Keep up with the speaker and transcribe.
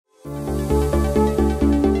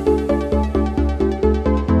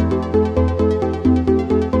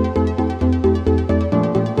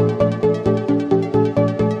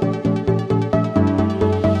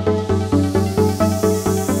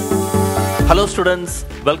Hello students,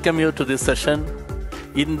 welcome you to this session.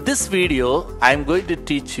 In this video, I am going to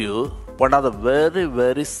teach you one of the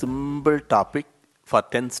very simple topic for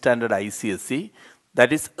 10th standard ICSE,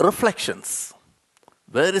 that is reflections.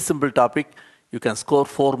 Very simple topic. You can score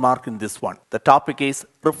 4 marks in this one. The topic is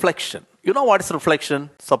reflection. You know what is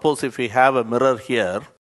reflection? Suppose if we have a mirror here.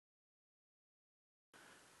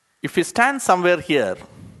 If you stand somewhere here,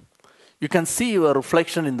 you can see your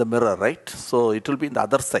reflection in the mirror, right? So it will be in the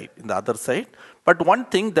other side, But one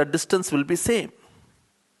thing, the distance will be same.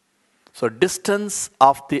 So distance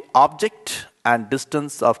of the object and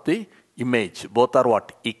distance of the image, both are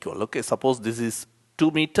what? Equal. Okay, suppose this is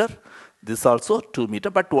 2 meter, this also 2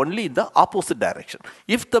 meter, but only in the opposite direction.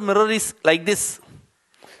 If the mirror is like this,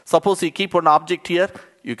 suppose you keep an object here,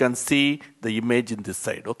 you can see the image in this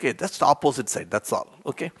side. Okay, that's the opposite side, that's all.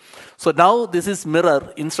 Okay, so now this is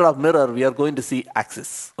mirror. Instead of mirror, we are going to see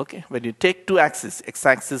axis. Okay, when you take two axes,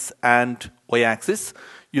 x-axis and y-axis,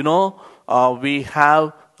 you know we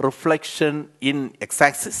have reflection in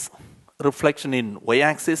x-axis, reflection in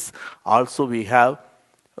y-axis. Also we have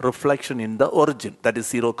reflection in the origin, that is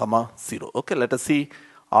 0, 0. Okay, let us see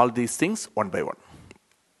all these things one by one.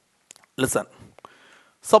 Listen.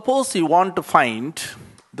 Suppose you want to find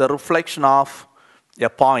the reflection of a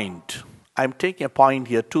point. I am taking a point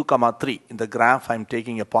here 2, 3. In the graph I am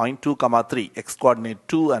taking a point 2, 3. X coordinate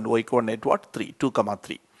 2 and y coordinate what? 3. 2,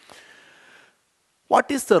 3.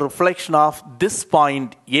 What is the reflection of this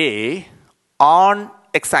point A on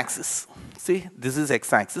x-axis? See, this is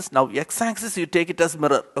x-axis. Now x-axis you take it as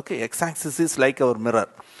mirror. Okay, x-axis is like our mirror.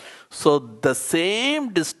 So the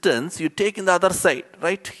same distance you take in the other side,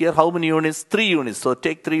 right? Here how many units? 3 units. So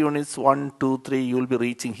take 3 units, 1, 2, 3, you will be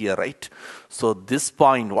reaching here, right? So this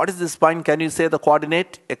point, what is this point? Can you say the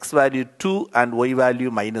coordinate? X value 2 and y value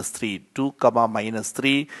 -3. 2,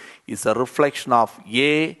 -3 is a reflection of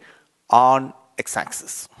A on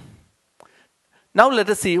x-axis. Now let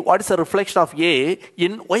us see what is the reflection of A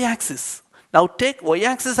in y-axis. Now take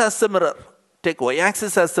y-axis as a mirror. Take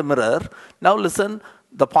y-axis as a mirror. Now listen.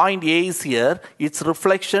 The point A is here, its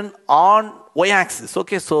reflection on y-axis.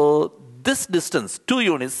 Okay, so this distance, 2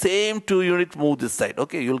 units, same 2 units move this side.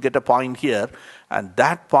 Okay, you'll get a point here, and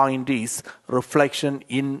that point is reflection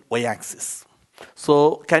in y-axis.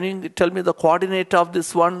 So can you tell me the coordinate of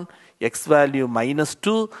this one? X value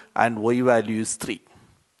 -2 and y value is 3.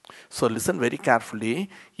 So listen very carefully.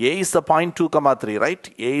 A is the point 2, 3, right?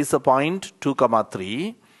 A is the point 2,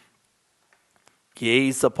 3. A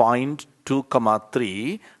is the point 2,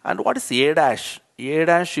 3, and what is A dash? A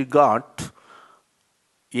dash you got,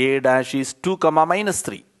 A dash is 2,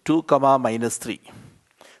 -3, 2, -3.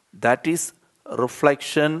 That is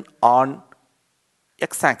reflection on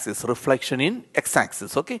x-axis, reflection in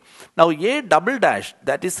x-axis, okay? Now A double dash,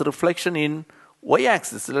 that is reflection in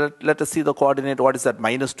y-axis. Let us see the coordinate, what is that?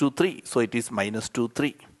 -2, 3, so it is -2,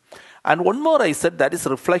 3. And one more I said, that is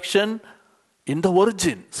reflection in the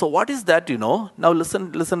origin. So what is that, you know? Now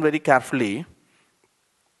listen very carefully.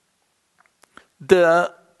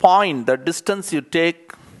 The point, the distance you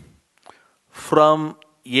take from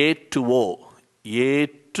A to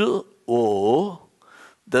O,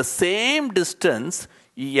 the same distance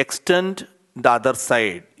you extend the other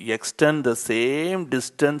side. You extend the same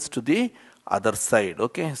distance to the other side.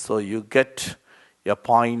 Okay, so you get a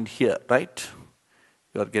point here, right?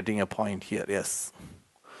 You are getting a point here, yes.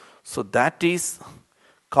 So that is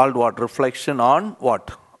called what? Reflection on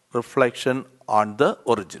what? Reflection on the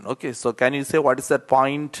origin. Okay, so can you say what is that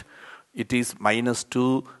point? It is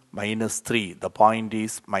 -2, -3. The point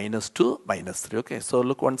is -2, -3. Okay, so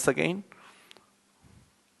look once again.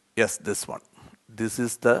 Yes, this one. This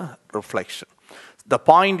is the reflection. The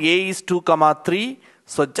point A is 2, 3.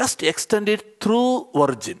 So just extend it through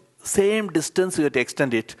origin. Same distance you have to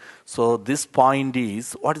extend it. So this point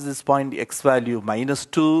is, what is this point? X value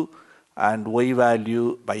 -2 and y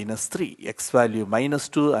value -3. X value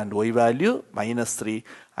 -2 and y value -3,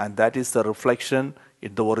 and that is the reflection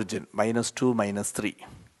in the origin. -2, -3.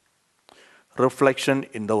 Reflection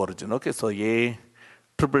in the origin. Okay, so A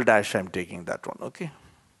triple dash, I am taking that one. Okay.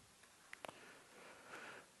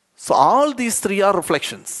 So all these 3 are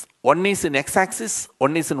reflections. One is in x-axis,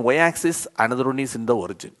 one is in y-axis, another one is in the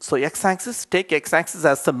origin. So x-axis, take x-axis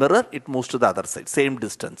as the mirror, it moves to the other side, same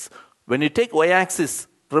distance. When you take y-axis,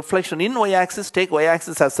 reflection in y-axis, take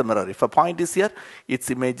y-axis as the mirror. If a point is here,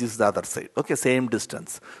 its image is the other side. Okay, same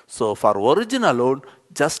distance. So for origin alone,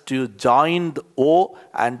 just you join the O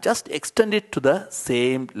and just extend it to the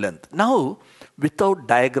same length. Now, without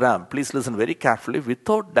diagram, please listen very carefully,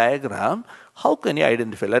 without diagram, how can you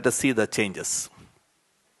identify? Let us see the changes.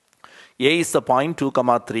 A is the point 2,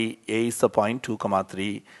 3. A is the point 2,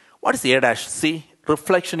 3. What is A dash? See,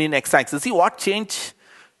 reflection in x-axis. See what change?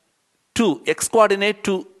 2. X coordinate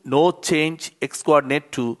 2, no change. X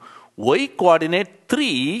coordinate 2. Y coordinate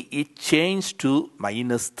 3, it changed to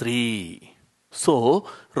 -3. So,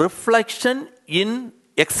 reflection in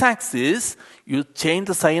x-axis, you change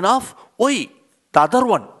the sign of y. The other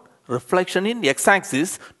one, reflection in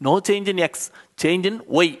x-axis, no change in x, change in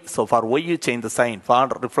y. So, for y, you change the sign for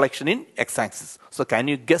reflection in x-axis. So, can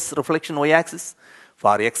you guess reflection y-axis?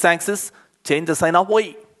 For x-axis, change the sign of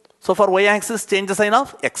y. So, for y-axis, change the sign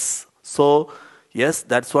of x. So, yes,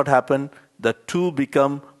 that's what happened. The 2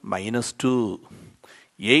 become -2.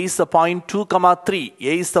 A is the point 2, 3.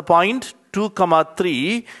 A is the point 2,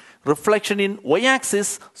 3. Reflection in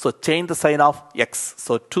y-axis, so change the sign of x.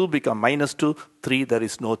 So 2 become -2, 3 there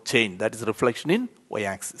is no change. That is reflection in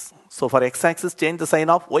y-axis. So for x-axis, change the sign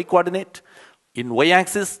of y coordinate. In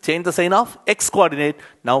y-axis, change the sign of x coordinate.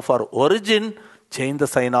 Now for origin, change the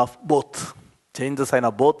sign of both. Change the sign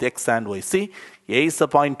of both x and y. See, A is the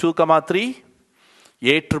point 2, 3.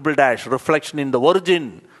 A triple dash, reflection in the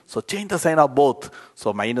origin. So change the sign of both.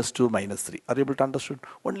 So -2, -3. Are you able to understand?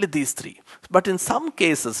 Only these three. But in some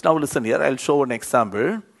cases, now listen here, I'll show an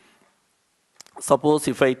example. Suppose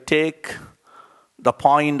if I take the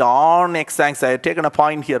point on x-axis, I have taken a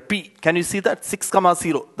point here, P. Can you see that? 6,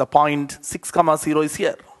 0. The point 6, 0 is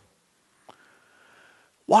here.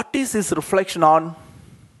 What is this reflection on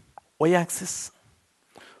y-axis?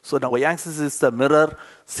 So the y-axis is the mirror.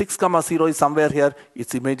 6, 0 is somewhere here.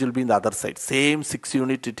 Its image will be in the other side. Same 6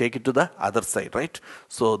 unit to take it to the other side, right?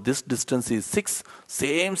 So this distance is 6.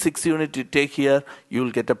 Same 6 unit to take here. You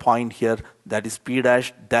will get a point here. That is P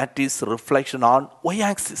dash. That is reflection on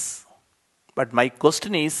y-axis. But my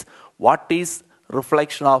question is, what is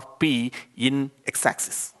reflection of P in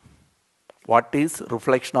x-axis? What is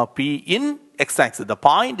reflection of P in x-axis? The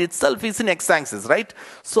point itself is in x-axis, right?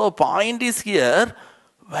 So point is here.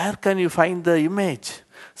 Where can you find the image?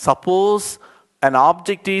 Suppose an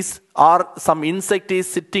object is, or some insect is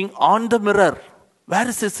sitting on the mirror. Where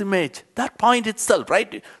is this image? That point itself,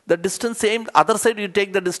 right? The distance same, other side you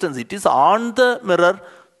take the distance. It is on the mirror.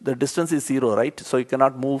 The distance is 0, right? So you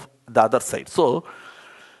cannot move the other side. So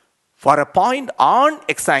for a point on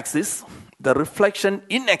x-axis, the reflection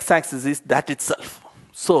in x-axis is that itself.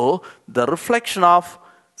 So the reflection of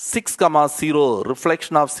 6, 0,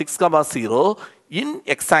 reflection of 6, 0 in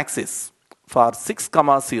x-axis for 6,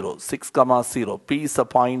 0, 6, 0, P is a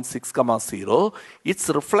point 6, 0, its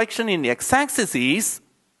reflection in x-axis is,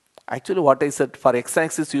 actually what I said, for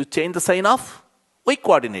x-axis you change the sign of y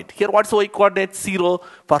coordinate. Here what's y coordinate? 0.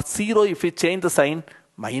 For 0 if you change the sign,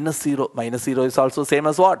 -0. -0 is also same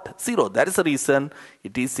as what? 0. That is the reason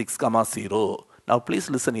it is 6, 0. Now please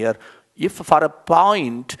listen here. If for a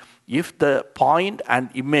point, if the point and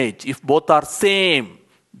image, if both are same,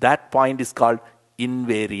 that point is called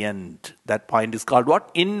invariant. That point is called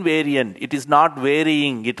what? Invariant. It is not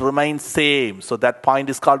varying. It remains same. So that point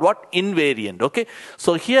is called what? Invariant. Okay.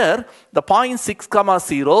 So here the point 6,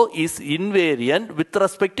 0 is invariant with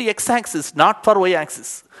respect to x-axis, not for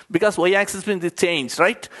y-axis. Because y-axis means it changed,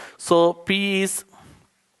 right? So P is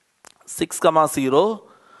 6, 0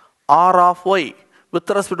 R of y. With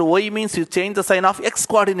respect to y means you change the sign of x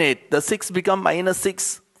coordinate. The 6 become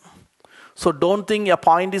 -6. So don't think a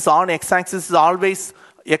point is on x-axis is always,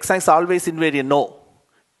 x-axis always invariant. No.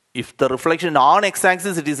 If the reflection on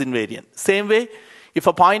x-axis, it is invariant. Same way, if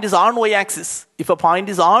a point is on y-axis,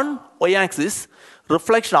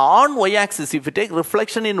 reflection on y-axis, if you take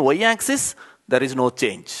reflection in y-axis, there is no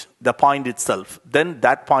change. The point itself, then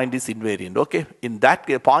that point is invariant. Okay. In that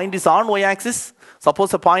case, point is on y-axis.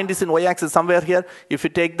 Suppose a point is in y-axis somewhere here. If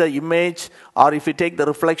you take the image or if you take the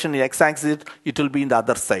reflection in x-axis, it will be in the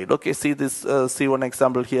other side. Okay, see this, see one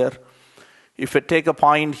example here. If you take a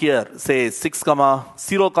point here, say 0,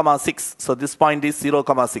 6. So this point is 0,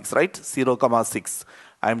 6, right? 0, 6.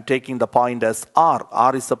 I am taking the point as R.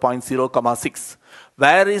 R is the point 0, 6.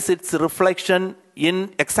 Where is its reflection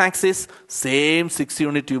in x-axis? Same 6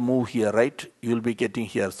 unit you move here, right? You will be getting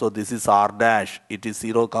here. So this is R dash. It is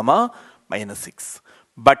 0, -6.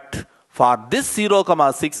 But for this 0,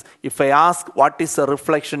 6, if I ask what is the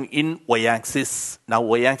reflection in y-axis? Now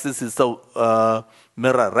y-axis is the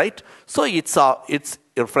mirror, right? So its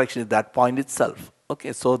reflection is that point itself.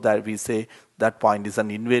 Okay, so that we say that point is an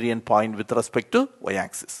invariant point with respect to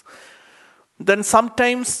y-axis. Then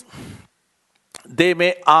sometimes they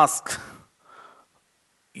may ask,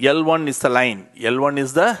 L1 is the line. L1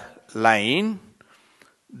 is the line.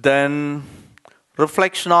 Then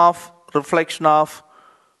reflection of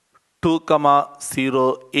 2,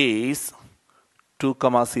 0 is 2,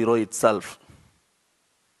 0 itself.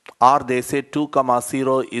 or they say 2,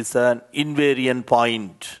 0 is an invariant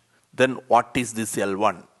point, then what is this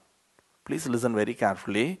L1? Please listen very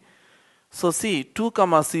carefully. So see, 2,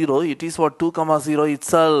 0, it is what 2, 0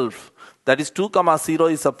 itself. That is 2, 0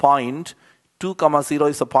 is a point. 2, 0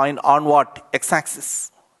 is a point on what?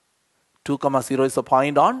 X-axis. 2, 0 is a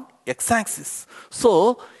point on X-axis.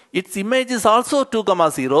 So its image is also 2,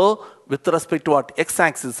 0 with respect to what?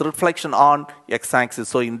 X-axis, reflection on X-axis.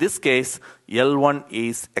 So in this case, L1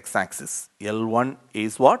 is X-axis. L1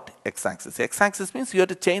 is what? X-axis. X-axis means you have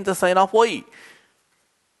to change the sign of Y.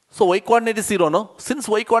 So Y coordinate is 0, no? Since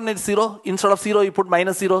Y coordinate is 0, instead of 0 you put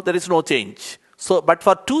minus 0, there is no change. So, but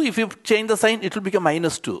for 2, if you change the sign, it will become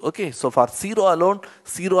minus 2. Okay, so for 0 alone,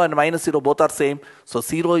 0 and minus 0 both are same. So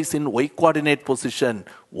 0 is in Y coordinate position.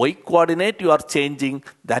 Y coordinate you are changing,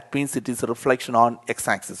 that means it is a reflection on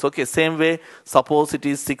X-axis. Okay, same way, suppose it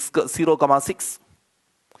is 0, 6.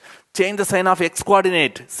 Change the sign of X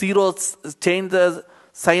coordinate. 0, change the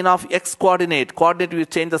sign of X coordinate. Coordinate you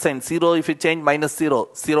change the sign. 0, if you change minus 0,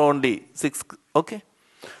 0 only. 6, okay.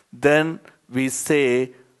 Then we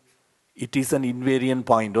say, it is an invariant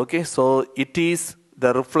point, okay? So it is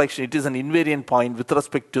the reflection, it is an invariant point with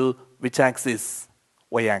respect to which axis?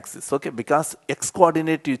 Y-axis, okay? Because X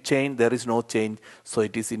coordinate you change, there is no change. So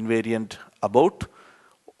it is invariant about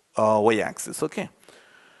Y-axis, okay?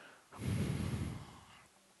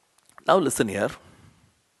 Now listen here.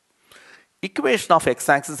 Equation of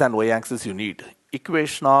X-axis and Y-axis you need.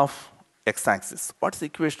 Equation of X-axis. What's the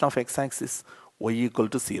equation of X-axis? Y equal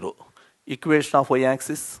to 0. Equation of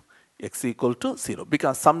Y-axis? X equal to 0.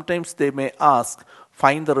 Because sometimes they may ask,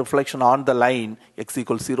 find the reflection on the line, X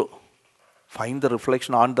equals 0. Find the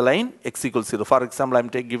reflection on the line, X equals 0. For example, I'm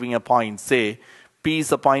giving a point, say, P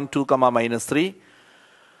is a point 2, minus 3.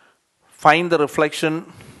 Find the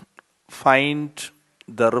reflection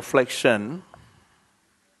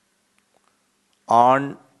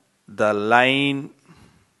on the line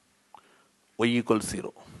Y equals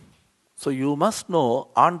 0. So you must know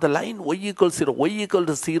on the line Y equals 0. Y equal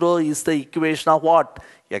to 0 is the equation of what?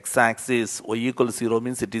 X-axis. Y equal to 0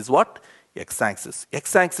 means it is what? X-axis.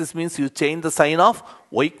 X-axis means you change the sign of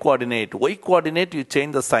Y coordinate. Y coordinate you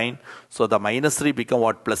change the sign. So the minus 3 become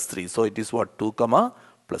what? Plus 3. So it is what? 2,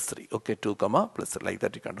 plus 3. Okay, 2, plus 3. Like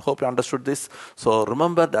that you can. Hope you understood this. So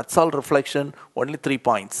remember, that's all reflection. Only 3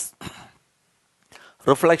 points.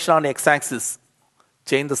 Reflection on X-axis.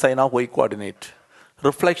 Change the sign of Y coordinate.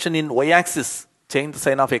 Reflection in Y-axis, change the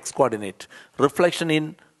sign of X coordinate. Reflection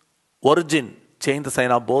in origin, change the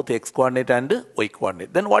sign of both X coordinate and Y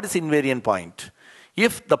coordinate. Then what is invariant point?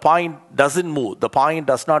 If the point doesn't move, the point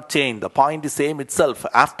does not change, the point is same itself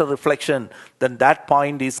after reflection, then that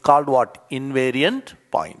point is called what? Invariant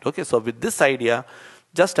point. Okay, so with this idea,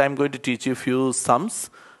 just I'm going to teach you a few sums.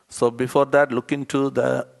 So before that, look into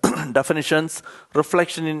the definitions.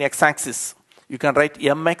 Reflection in X-axis. You can write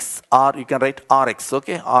mx or you can write rx,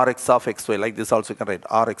 okay? Rx of xy, like this also you can write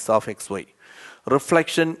rx of xy.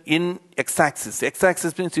 Reflection in x-axis.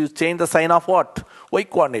 X-axis means you change the sign of what? Y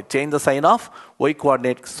coordinate. Change the sign of Y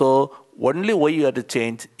coordinate. So only Y you have to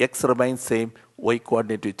change, X remains same, Y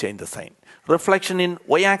coordinate you change the sign. Reflection in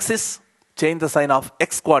Y-axis, change the sign of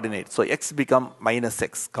X coordinate. So X become minus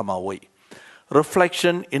X, Y.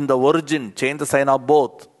 Reflection in the origin, change the sign of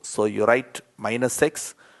both. So you write minus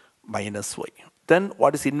X, minus Y. Then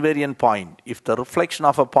what is invariant point? If the reflection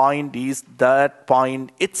of a point is that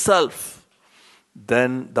point itself,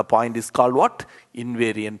 then the point is called what?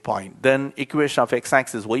 Invariant point. Then equation of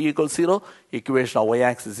X-axis Y equals 0. Equation of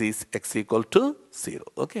Y-axis is X equal to 0.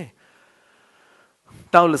 Okay.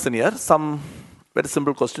 Now listen here. Some very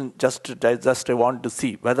simple question. Just I want to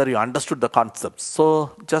see whether you understood the concepts.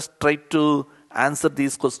 So just try to answer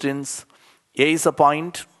these questions. A is a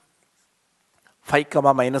point. 5,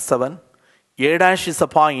 minus 7. A dash is a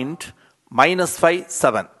point, minus 5,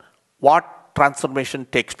 7. What transformation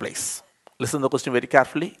takes place? Listen to the question very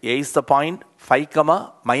carefully. A is the point, 5,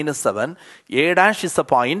 minus 7. A dash is the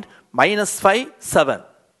point, minus 5, 7.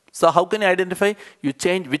 So how can you identify? You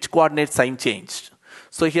change which coordinate sign changed.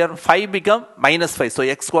 So here 5 become minus 5. So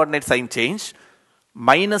X coordinate sign changed.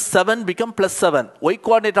 Minus 7 become plus 7. Y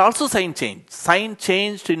coordinate also sign changed. Sign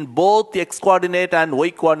changed in both X coordinate and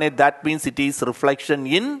Y coordinate. That means it is reflection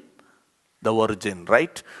in the origin,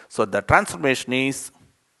 right? So the transformation is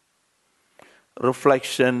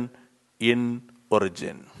reflection in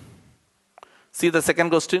origin. See the second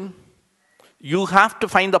question. You have to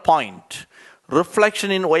find the point.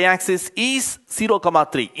 Reflection in Y-axis is 0,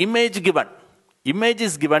 3. Image given. Image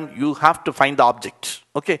is given, you have to find the object.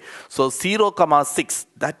 Okay, so 0, 6,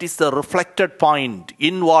 that is the reflected point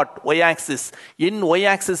in what? Y-axis. In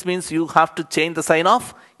Y-axis means you have to change the sign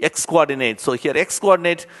of x coordinate. So here x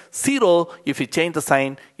coordinate 0, if you change the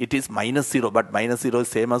sign, it is -0, but -0 is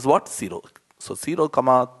same as what? 0. So 0,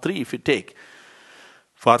 3 if you take.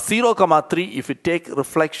 For 0, 3, if you take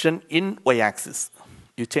reflection in Y-axis,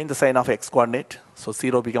 you change the sign of x coordinate, so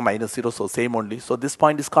 0 become -0, so same only. So this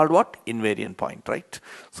point is called what? Invariant point, right?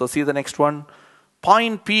 So see the next one.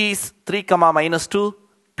 Point P is 3, -2,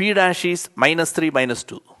 P dash is -3,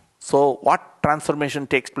 -2. So what transformation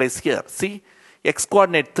takes place here? See, x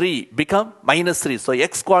coordinate 3 become -3. So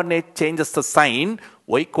x coordinate changes the sign,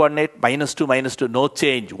 y coordinate -2, -2, no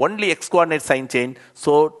change. Only x coordinate sign change.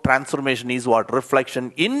 So transformation is what?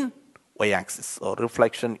 Reflection in Y-axis, or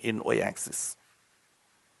reflection in Y-axis.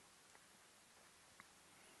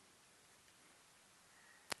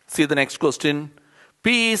 See the next question.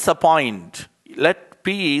 P is a point. Let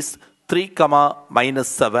P is 3,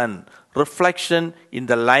 -7. Reflection in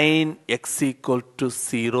the line x equal to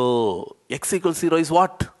 0. X equal 0 is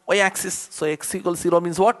what? Y-axis. So x equal 0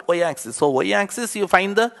 means what? Y-axis. So Y-axis you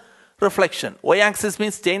find the reflection. Y-axis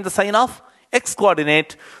means change the sign of x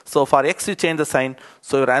coordinate. So for x you change the sign.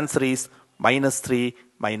 So your answer is -3,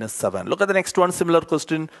 -7. Look at the next one, similar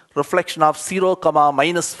question. Reflection of 0,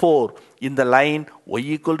 -4 in the line y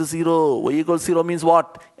equal to 0. Y equal 0 means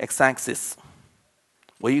what? X-axis.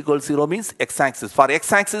 Y equal 0 means x-axis. For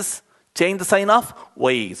x-axis, change the sign of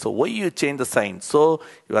y. So y you change the sign. So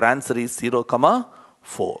your answer is 0,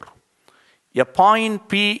 4. A point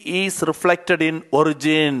P is reflected in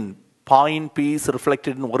origin. Point P is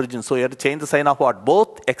reflected in origin. So you have to change the sign of what?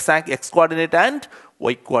 Both x coordinate and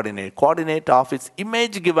y coordinate. Coordinate of its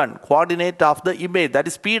image given. Coordinate of the image. That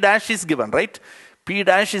is P dash is given, right? P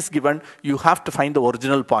dash is given. You have to find the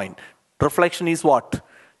original point. Reflection is what?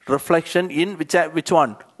 Reflection in which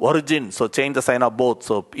one? Origin. So change the sign of both.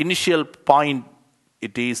 So initial point,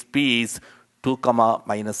 it is P is 2,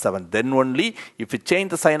 -7. Then only if you change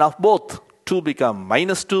the sign of both, 2 become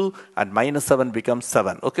 -2 and -7 becomes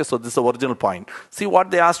 7. Okay, so this is the original point. See what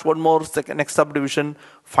they asked, one more next subdivision.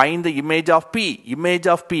 Find the image of P. Image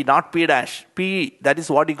of P, not P dash. P, that is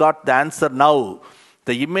what you got the answer now.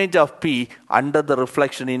 The image of P under the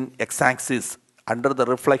reflection in x-axis. Under the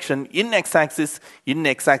reflection in x-axis. In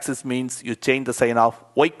x-axis means you change the sign of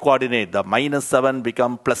y coordinate. The -7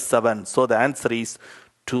 become +7. So the answer is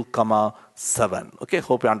 2, 7. Okay,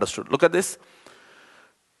 hope you understood. Look at this.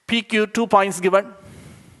 PQ, 2 points given.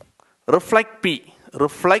 Reflect P.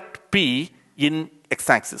 Reflect P in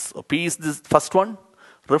x-axis. So P is this first one.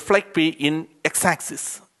 Reflect P in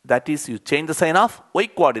x-axis. That is, you change the sign of y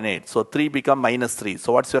coordinate. So 3 become -3.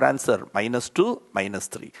 So what's your answer? -2,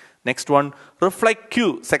 -3. Next one. Reflect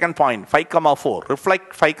Q. Second point. 5, 4.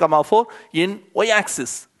 Reflect 5, 4 in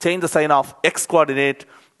y-axis. Change the sign of x coordinate.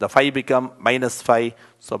 The 5 become -5.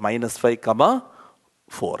 So -5,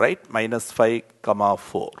 4, right? -5,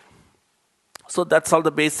 4. So that's all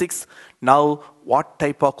the basics. Now, what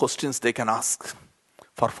type of questions they can ask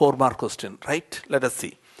for 4-mark question, right? Let us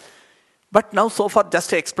see. But now, so far, just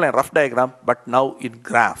to explain rough diagram, but now in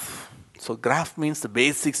graph. So graph means the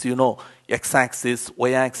basics, you know, x-axis,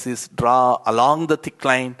 y-axis, draw along the thick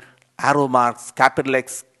line, arrow marks, capital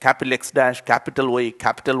X dash, capital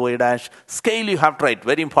Y dash. Scale you have to write,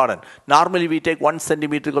 very important. Normally we take 1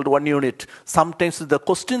 centimeter equal to 1 unit. Sometimes the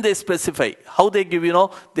question they specify, how they give, you know,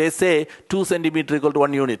 they say 2 centimeter equal to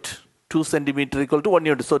 1 unit. 2 centimeter equal to 1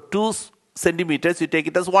 unit. So 2 centimeters you take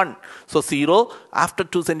it as 1. So 0, after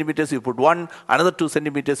 2 centimeters you put 1, another 2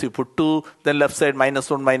 centimeters you put 2, then left side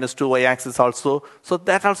 -1, -2, y-axis also. So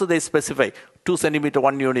that also they specify. 2 centimeter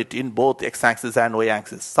 1 unit in both x-axis and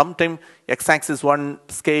y-axis. Sometimes x-axis one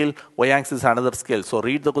scale, y-axis another scale. So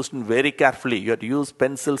read the question very carefully. You have to use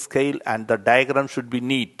pencil scale and the diagram should be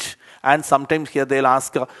neat. And sometimes here they'll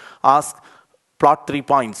ask plot 3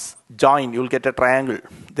 points, join, you'll get a triangle.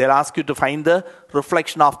 They'll ask you to find the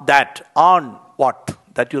reflection of that on what?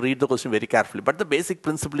 That you read the question very carefully. But the basic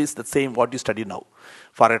principle is the same what you study now.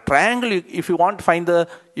 For a triangle, if you want to find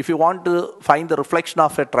the reflection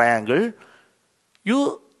of a triangle,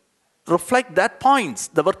 you reflect that points,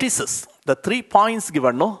 the vertices, the 3 points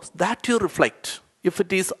given, no? That you reflect. If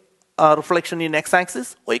it is a reflection in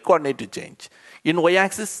x-axis, y coordinate you change. In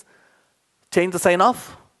y-axis, change the sign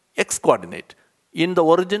of x coordinate. In the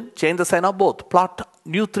origin, change the sign of both. Plot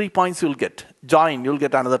new 3 points you'll get. Join, you'll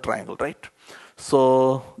get another triangle, right?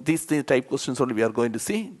 So these type questions only we are going to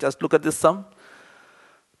see. Just look at this sum.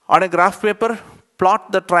 On a graph paper,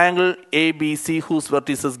 plot the triangle ABC whose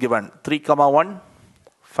vertices given. 3, 1.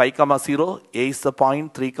 5, 0, A is the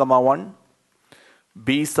point, 3, 1.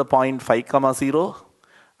 B is the point 5, 0,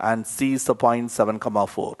 and C is the point 7,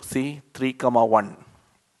 4. See, 3, 1.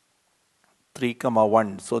 3,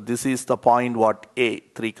 1. So this is the point what? A,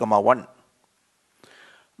 3, 1.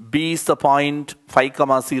 B is the point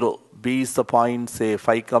 5, 0. B is the point, say,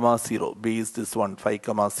 5, 0. B is this one,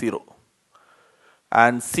 5, 0.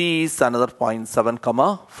 And C is another point 7,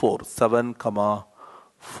 4. 7,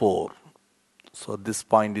 4. So this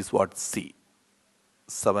point is what? C.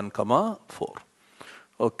 7, 4.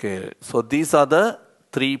 Okay, so these are the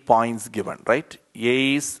 3 points given, right?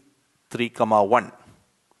 A is 3, 1.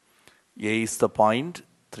 A is the point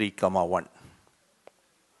 3, 1.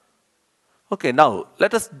 Okay, now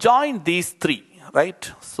let us join these 3,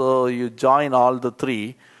 right? So you join all the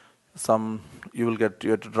 3. You have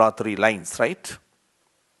to draw 3 lines, right?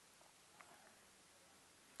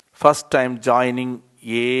 First I am joining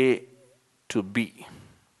A to B.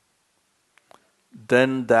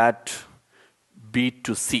 Then that B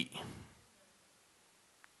to C.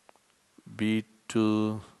 B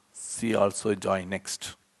to C also join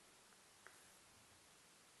next.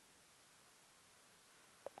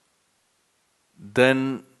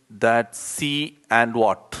 Then that C and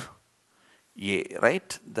what? A,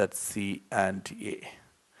 right? That C and A.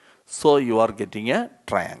 So you are getting a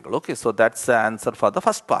triangle. Okay, so that's the answer for the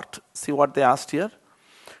first part. See what they asked here?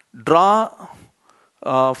 Draw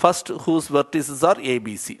first whose vertices are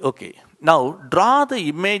ABC. Okay, now draw the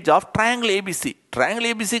image of triangle ABC. Triangle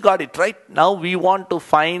ABC, got it, right? Now we want to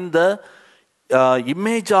find the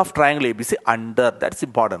image of triangle ABC under, that's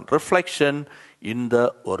important, reflection in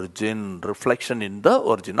the origin. Reflection in the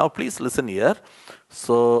origin. Now please listen here.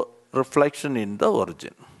 So reflection in the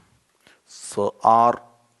origin. So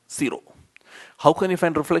R0. How can you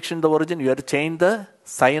find reflection in the origin? You have to change the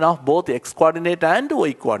sign of both x coordinate and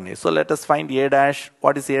y coordinate. So let us find A dash.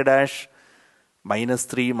 What is A dash?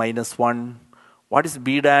 -3, -1. What is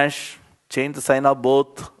B dash? Change the sign of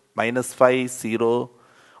both. -5, 0.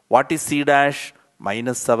 What is C dash?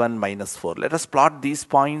 -7, -4. Let us plot these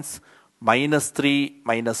points. -3,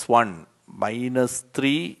 -1.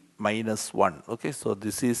 -3, -1. Okay, so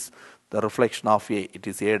this is the reflection of A. It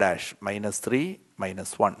is A dash. -3,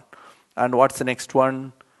 -1. And what's the next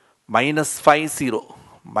one? -5, 0.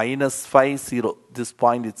 -5, 0. This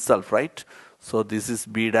point itself, right? So this is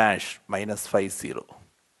B dash, -5, 0.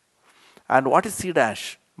 And what is C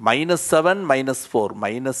dash? -7, -4.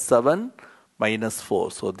 -7,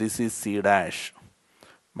 -4. So this is C dash.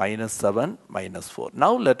 -7, -4.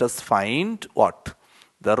 Now let us find what?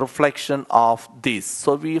 The reflection of this.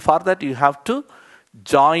 So for that you have to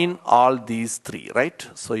join all these 3, right?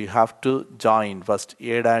 So you have to join first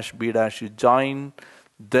A dash, B dash, you join,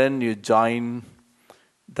 then you join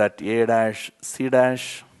that A dash, C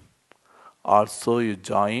dash, also you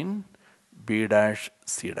join B dash,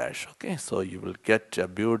 C dash. Okay, so you will get a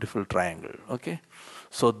beautiful triangle. Okay,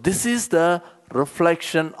 so this is the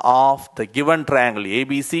reflection of the given triangle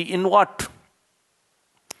ABC in what?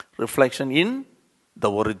 Reflection in the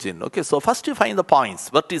origin. Okay, so first you find the points,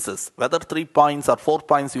 vertices, whether 3 points or 4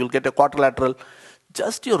 points, you will get a quadrilateral.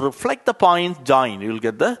 Just you reflect the points, join, you will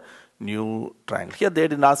get the new triangle. Here they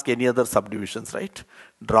didn't ask any other subdivisions, right?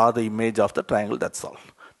 Draw the image of the triangle, that's all.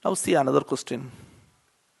 Now see another question.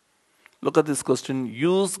 Look at this question.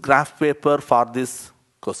 Use graph paper for this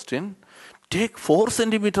question. Take 4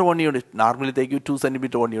 centimeter 1 unit. Normally they give 2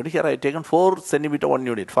 centimeter 1 unit. Here I have taken 4 centimeter 1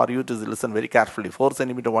 unit for you to listen very carefully. 4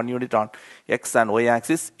 centimeter 1 unit on x and y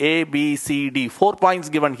axis. A, B, C, D. 4 points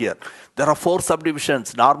given here. There are 4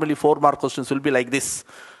 subdivisions. Normally 4 mark questions will be like this.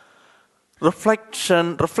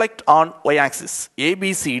 Reflect on y axis. A,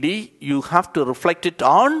 B, C, D. You have to reflect it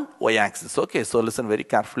on y axis. Okay, so listen very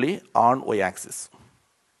carefully on y axis.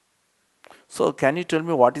 So can you tell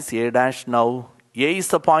me what is A dash now? A is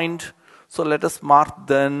the point. So let us mark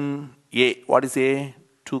then A. What is A?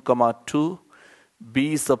 2, 2.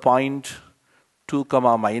 B is the point 2,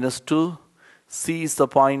 -2. C is the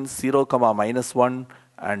point 0, -1.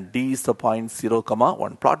 And D is the point 0,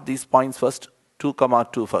 1. Plot these points first. 2,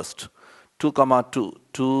 2 first. 2, 2.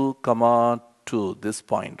 2, 2. This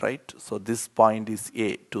point, right? So this point is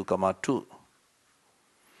A. 2, 2.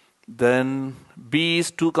 Then B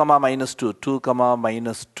is 2, -2. 2,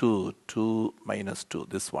 -2. 2, -2.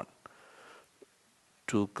 This one.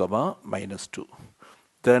 2, -2.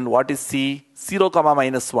 Then what is C? 0,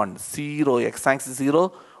 -1. 0, x-axis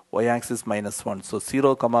 0, y-axis -1. So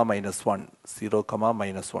 0, -1. 0,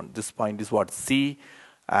 -1. This point is what? C.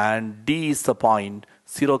 And D is the point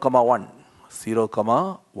 0, 1. 0,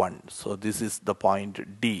 1. So this is the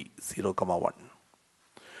point D, 0, 1.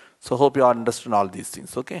 So hope you understand all these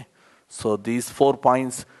things, okay? So these 4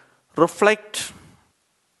 points reflect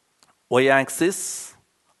y-axis,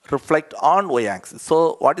 reflect on y-axis.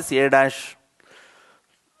 So what is A dash?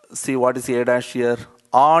 See what is A dash here?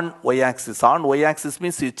 On y-axis. On y-axis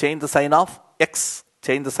means you change the sign of x.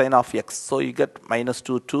 Change the sign of x. So you get minus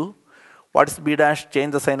 2, 2. What is B dash?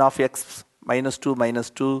 Change the sign of x. Minus 2, minus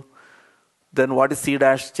 2. Then what is C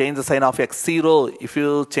dash? Change the sign of x. 0. If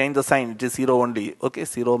you change the sign, it is 0 only. Okay,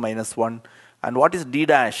 0, minus 1. And what is D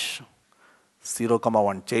dash? 0,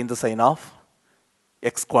 1. Change the sign of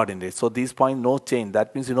x coordinate. So these points, no change.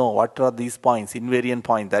 That means, what are these points? Invariant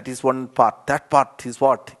point. That is one part. That part is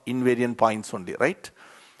what? Invariant points only, right?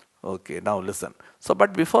 Okay, now listen. So,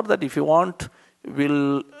 but before that, if you want,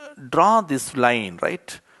 we'll draw this line,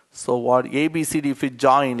 right? So what A, B, C, D, if we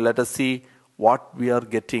join, let us see what we are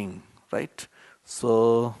getting, right?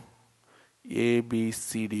 So A, B,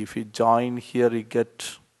 C, D, if we join here, you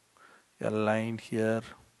get a line here.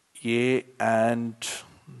 A and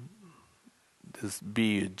this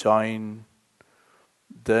B join,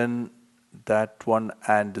 then that one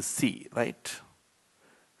and C, right?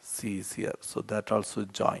 C is here, so that also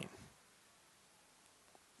join.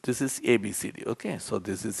 This is ABCD, okay? So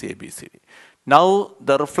this is ABCD. Now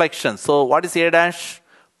the reflection. So what is A dash?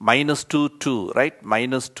 Minus 2, 2, right?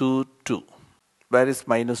 Minus 2, 2. Where is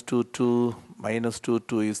minus 2, 2? Minus 2,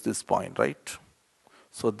 2 is this point, right?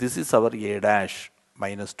 So this is our A dash,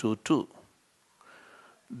 minus 2, 2.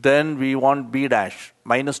 Then we want B dash,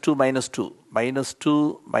 minus 2, minus 2. Minus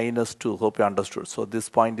 2, minus 2. Hope you understood. So this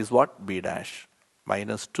point is what? B dash.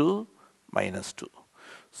 Minus 2, minus 2.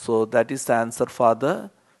 So that is the answer for the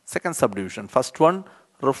second subdivision. First one,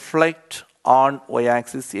 reflect on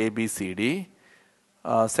y-axis A, B, C, D.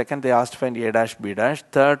 Second, they asked find A dash, B dash.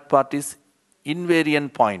 Third part is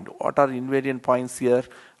invariant point. What are invariant points here?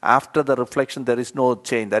 After the reflection, there is no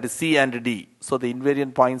change. That is C and D. So the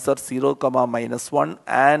invariant points are 0, minus 1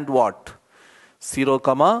 and what? 0,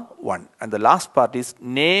 1. And the last part is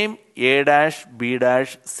name A dash, B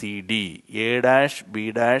dash, C, D. A dash,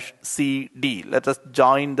 B dash, C, D. Let us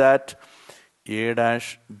join that. A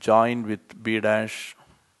dash join with B dash.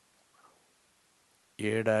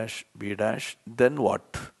 A dash, B dash. Then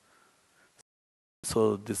what?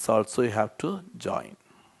 So this also you have to join.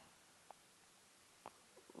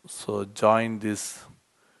 So join this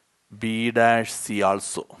B dash C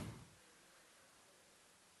also.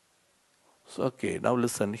 So okay, now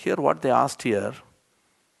listen here what they asked here.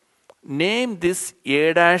 Name this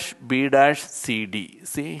A dash B dash C D.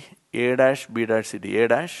 See, A dash B dash C D. A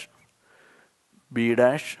dash B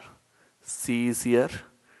dash C is here,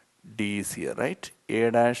 D is here, right? A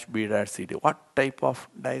dash B dash C D. What type of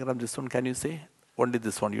diagram this one can you say? Only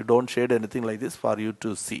this one. You don't shade anything like this for you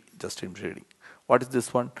to see, just in shading. What is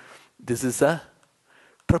this one? This is a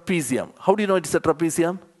trapezium. How do you know it is a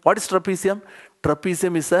trapezium? What is trapezium?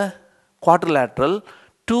 Trapezium is a quadrilateral.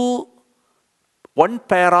 One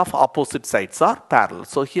pair of opposite sides are parallel.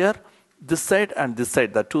 So here, this side and this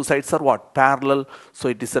side, the two sides are what? Parallel. So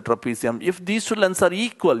it is a trapezium. If these two lengths are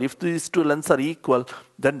equal,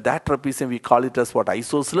 then that trapezium we call it as what?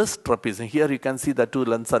 Isosceles trapezium. Here you can see the two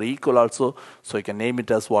lengths are equal also. So you can name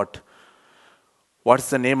it as what? What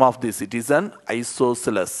is the name of this? It is an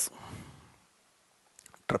isosceles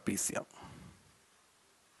trapezium.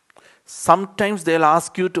 Sometimes they'll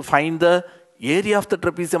ask you to find the area of the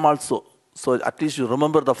trapezium also. So at least you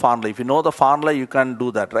remember the formula. If you know the formula, you can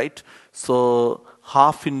do that, right? So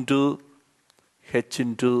half into h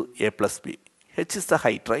into a plus b. H is the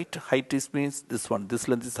height, right? Height is means this one. This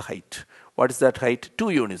length is the height. What is that height?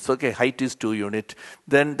 2 units. Okay, height is 2 units.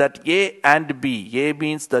 Then that A and B. A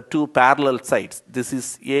means the two parallel sides. This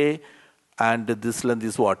is A and this length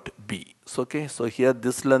is what? B. So, okay, so here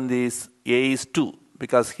this length is A is 2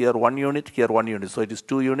 because here 1 unit, here 1 unit. So it is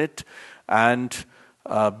 2 unit and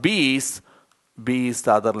B is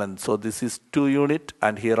the other length. So this is 2 unit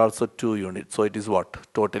and here also 2 unit. So it is what?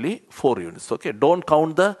 Totally 4 units. Okay, don't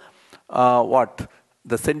count the what?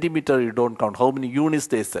 The centimeter you don't count. How many units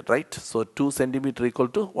they said, right? So 2 centimeter equal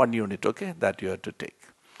to 1 unit. Okay, that you have to take.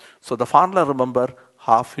 So the formula, remember,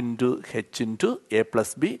 half into h into a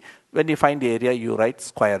plus b. When you find the area, you write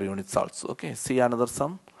square units also. Okay, see another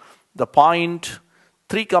sum. The point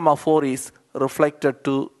 3, 4 is reflected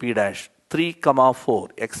to p dash. 3, 4.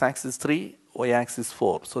 X-axis 3, y-axis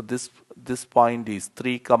 4. So this point is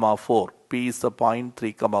 3, 4. P is the point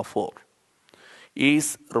 3, 4.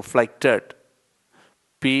 Is reflected.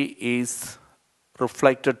 P is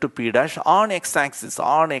reflected to P dash on x-axis,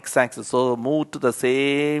 So move to the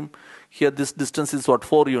same, here this distance is what?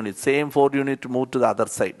 4 units. Same 4 unit move to the other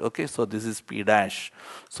side. Okay, so this is P dash.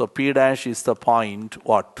 So P dash is the point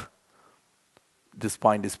what? This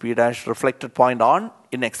point is P dash, reflected point on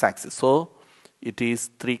in x-axis. So it is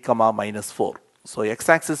 3 comma minus 4. So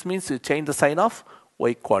x-axis means you change the sign of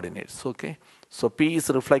y coordinates. Okay. So P is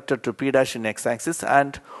reflected to P dash in x-axis,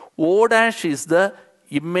 and O dash is the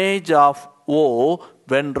image of O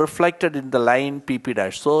when reflected in the line PP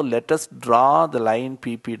dash. So let us draw the line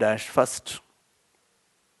PP dash first.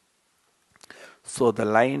 So the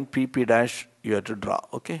line PP dash you have to draw.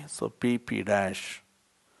 Okay. So PP dash,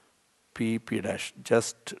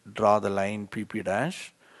 just draw the line PP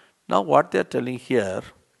dash. Now what they are telling here,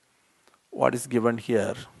 what is given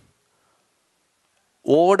here,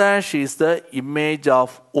 O dash is the image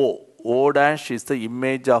of O. O dash is the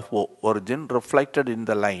image of O, origin reflected in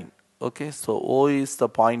the line. Okay, so O is the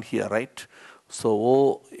point here, right? So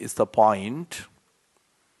O is the point.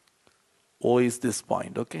 O is this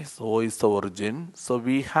point. Okay, so O is the origin. So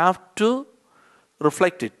we have to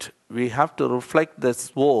reflect it. We have to reflect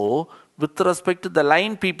this O with respect to the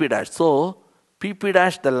line PP dash. So PP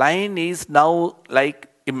dash, the line is now like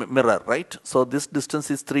a mirror, right? So this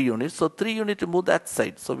distance is 3 units. So 3 units to move that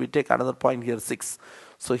side. So we take another point here, 6.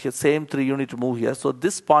 So here same 3 units to move here. So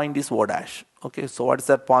this point is O dash. Okay, so what is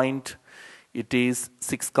that point? It is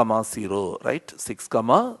 6 comma 0, right? 6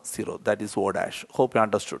 comma 0. That is O dash. Hope you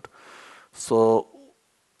understood. So,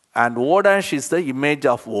 and O dash is the image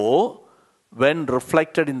of O when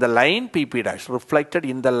reflected in the line PP dash. Reflected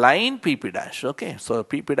in the line PP dash. Okay, so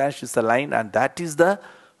PP dash is the line, and that is the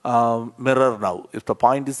mirror now. If the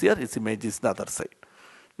point is here, its image is the other side.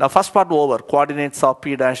 Now first part over. Coordinates of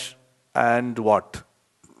P dash and what?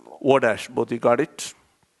 O dash. Both you got it?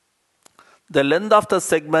 The length of the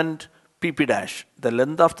segment PP dash. The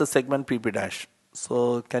length of the segment PP dash.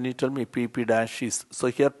 So can you tell me PP dash is, so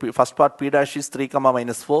here first part P dash is 3 comma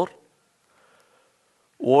minus 4.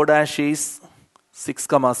 O dash is 6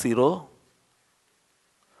 comma 0.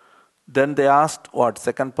 Then they asked what?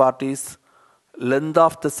 Second part is length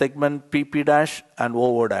of the segment PP dash and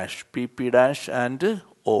OO dash. PP dash and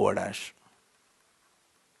OO dash.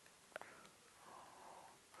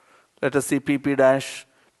 Let us see PP dash.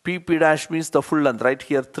 PP dash means the full length, right?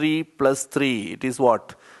 Here 3 plus 3, it is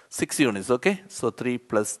what? 6 units, okay? So 3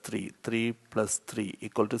 plus 3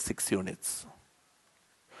 equal to 6 units.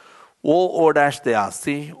 OO dash they ask,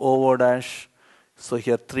 see, OO dash. So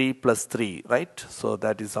here 3 plus 3, right? So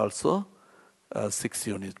that is also 6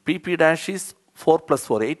 units. PP dash is 4 plus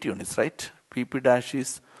 4, 8 units, right? PP dash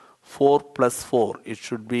is 4 plus 4, it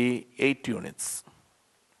should be 8 units.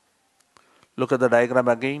 Look at the diagram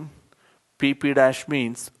again. PP dash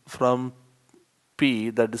means from P,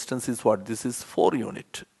 the distance is what? This is 4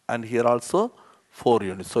 unit. And here also 4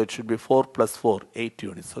 units. So it should be 4 plus 4, 8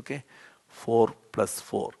 units, okay? 4 plus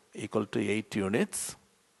 4 equal to 8 units.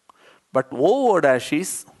 But OO dash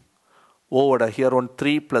is, OO dash here on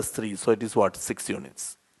 3 plus 3, so it is what? 6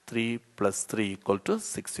 units. 3 plus 3 equal to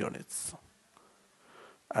 6 units.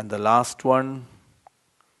 And the last one,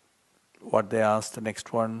 what they asked, the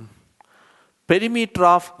next one, perimeter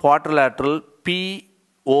of quadrilateral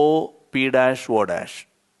PO P dash O dash.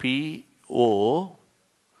 PO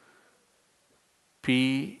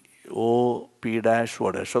P dash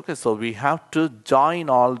O dash. Okay, so we have to join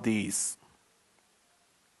all these.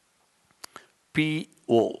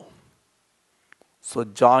 PO. So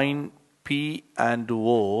join P and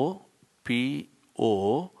O,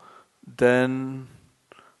 PO, then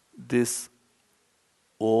this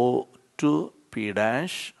O to P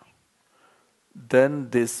dash, then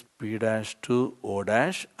this P dash to O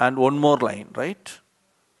dash, and one more line, right?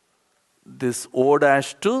 This O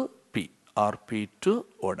dash to P, or P to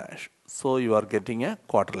O dash. So you are getting a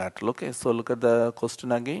quadrilateral. Okay, so look at the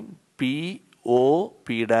question again. P, O,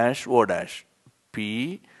 P dash, O dash.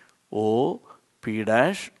 P, O, P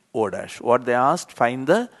dash, O dash. What they asked? Find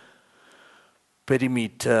the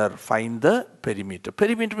perimeter. Find the perimeter.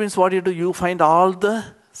 Perimeter means what you do? You find all the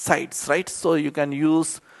sides, right? So you can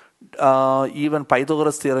use even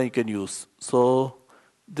Pythagoras theorem you can use. So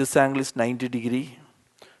this angle is 90 degree.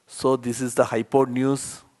 So this is the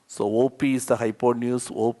hypotenuse. So OP is the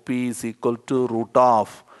hypotenuse. OP is equal to root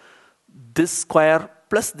of this square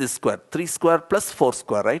plus this square. 3 square plus 4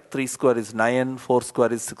 square, right? 3 square is 9, 4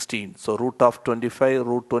 square is 16. So root of 25,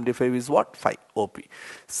 root 25 is what? 5, OP.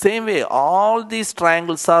 Same way, all these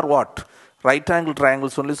triangles are what? Right angle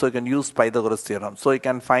triangles only, so you can use Pythagoras theorem. So you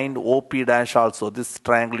can find OP dash also. This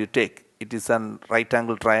triangle you take, it is an right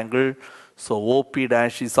angle triangle. So OP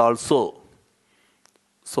dash is also,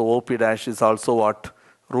 what?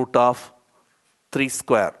 Root of 3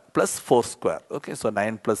 square plus 4 square. Okay, so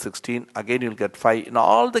 9 plus 16. Again, you'll get 5. In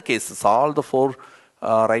all the cases, all the 4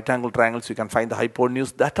 right angle triangles, you can find the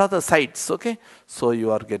hypotenuse. That are the sides. Okay, so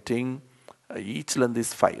you are getting each length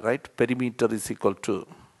is 5, right? Perimeter is equal to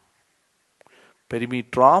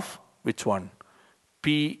Perimeter of which one?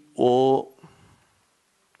 P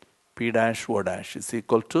dash O dash is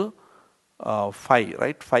equal to 5,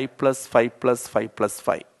 right? 5 plus 5 plus 5 plus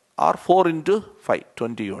 5, or 4 into 5,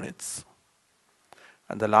 20 units.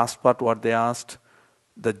 And the last part, what they asked,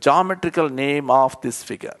 the geometrical name of this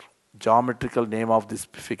figure. Geometrical name of this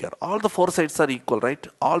figure. All the four sides are equal, right?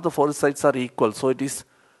 All the four sides are equal. So it is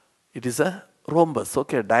a rhombus.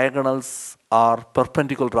 Okay, diagonals are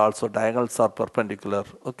perpendicular also. Diagonals are perpendicular.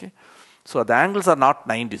 Okay, so the angles are not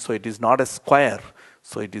 90. So it is not a square.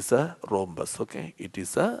 So it is a rhombus. Okay, it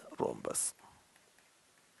is a rhombus.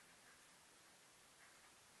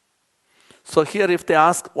 So here if they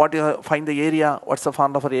ask what you find the area, what's the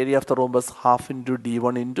formula for area of the rhombus? Half into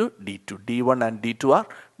D1 into D2. D1 and D2 are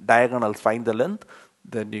diagonals. Find the length.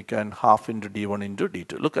 Then you can half into D1 into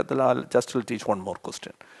D2. Look at the, just will teach one more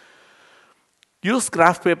question. Use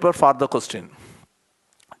graph paper for the question.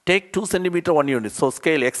 Take 2 centimeter 1 unit. So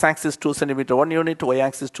scale x-axis 2 centimeter 1 unit,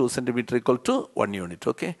 y-axis 2 centimeter equal to 1 unit.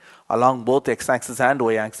 Okay. Along both x-axis and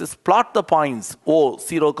y-axis, plot the points O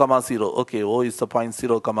 0, 0. Okay, O is the point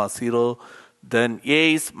 0, 0. Then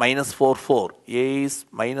A is minus 4, 4. A is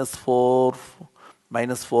minus 4,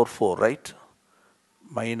 4, right?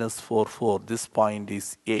 Minus 4, 4. This point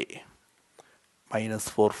is A. Minus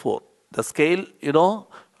 4, 4. The scale,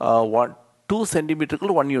 2 centimeter equal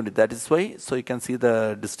to 1 unit. That is why, so you can see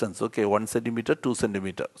the distance. Okay, 1 centimeter, 2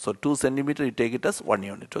 centimeter. So 2 centimeter, you take it as 1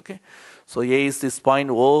 unit. Okay. So A is this point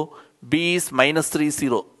O. B is minus 3,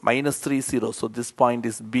 0. Minus 3, 0. So this point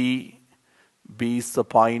is B. B is the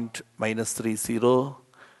point minus 3, 0.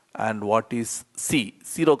 And what is C?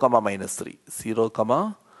 0, minus 3. 0,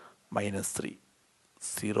 minus 3.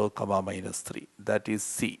 0, minus 3. That is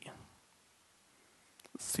C.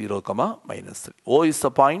 0, minus 3. O is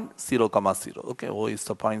the point 0, 0. Okay, O is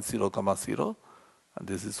the point 0, 0. And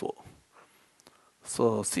this is O.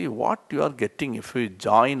 So see what you are getting if we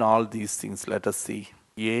join all these things. Let us see.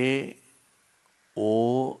 A,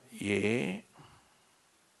 O, A.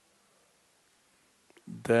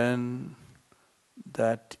 Then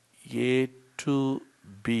that A to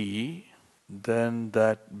B. Then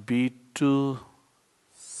that B to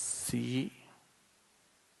C.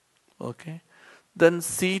 Okay. Then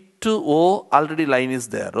C to O already line is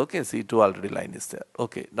there. Okay, C to already line is there.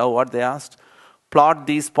 Okay, now what they asked, plot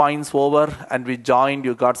these points over and we joined,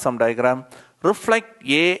 you got some diagram. Reflect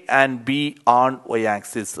A and B on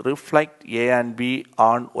y-axis. Reflect A and B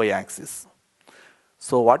on y-axis.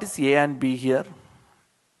 So what is A and B here?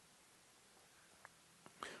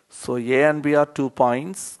 So A and B are 2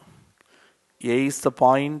 points. A is the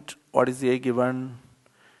point, what is A given?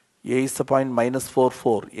 A is the point minus 4,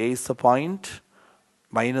 4. A is the point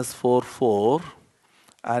minus 4, 4,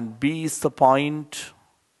 and B is the point,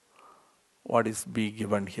 what is B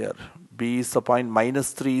given here? B is the point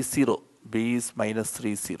minus 3, 0. B is minus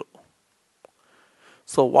 3, 0.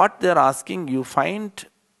 So what they are asking, you find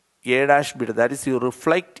A dash B, that is you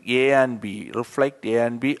reflect A and B. Reflect A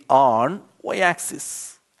and B on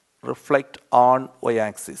y-axis. Reflect on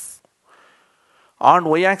y-axis. On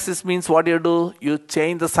y-axis means what you do? You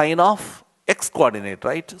change the sign of x coordinate,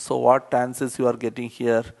 right? So what answers you are getting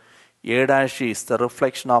here? A dash is the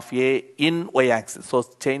reflection of A in y-axis. So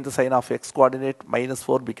change the sign of x coordinate, minus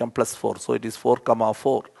 4 become plus 4. So it is 4,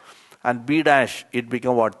 4. And B dash, it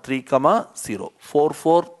become what? 3, 0. 4,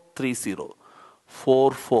 4, 3, 0.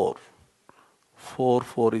 4, 4. 4,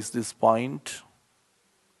 4 is this point.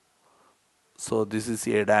 So this is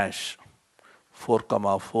A dash. 4,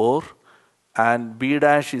 4. And B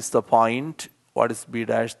dash is the point. What is B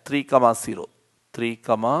dash? 3, 0. 3,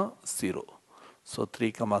 0. So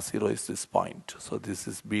 3, 0 is this point. So this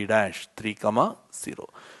is B dash 3, 0.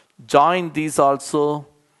 Join these also.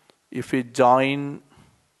 If we join,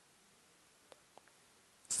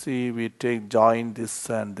 see we take join this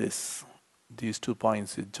and this. These 2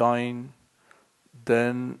 points we join.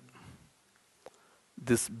 Then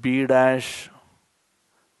this B dash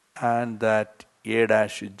and that A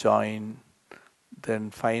dash you join.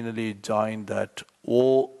 Then finally join that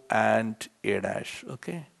O and A dash.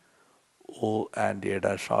 Okay. O and A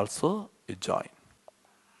dash also you join.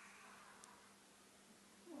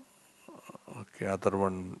 Okay, other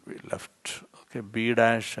one we left. Okay, B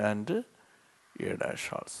dash and A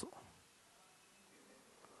dash also.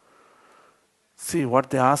 See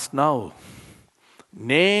what they ask now.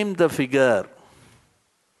 Name the figure.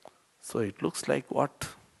 So it looks like what?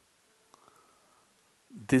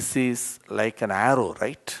 This is like an arrow,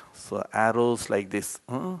 right? So arrows like this,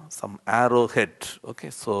 some arrowhead. Okay,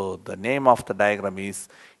 so the name of the diagram is,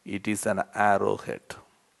 it is an arrowhead.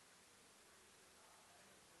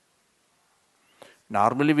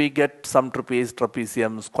 Normally we get some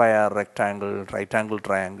trapezium, square, rectangle, right angle,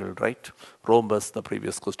 triangle, right? Rhombus, the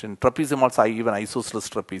previous question. Trapezium also even isosceles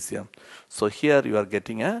trapezium. So here you are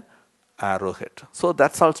getting a arrowhead. So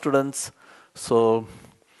that's all, students. So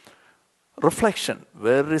reflection,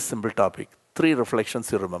 very simple topic. 3 reflections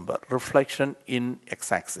you remember. Reflection in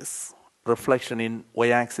x-axis, reflection in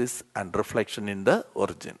y-axis, and reflection in the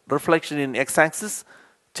origin. Reflection in x-axis,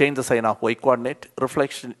 change the sign of y-coordinate.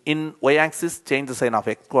 Reflection in y-axis, change the sign of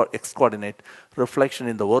x-coordinate. Reflection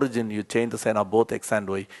in the origin, you change the sign of both x and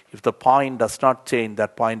y. If the point does not change,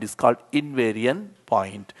 that point is called invariant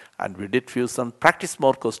point. And we did some practice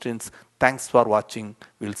more questions. Thanks for watching.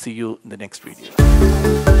 We'll see you in the next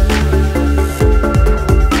video.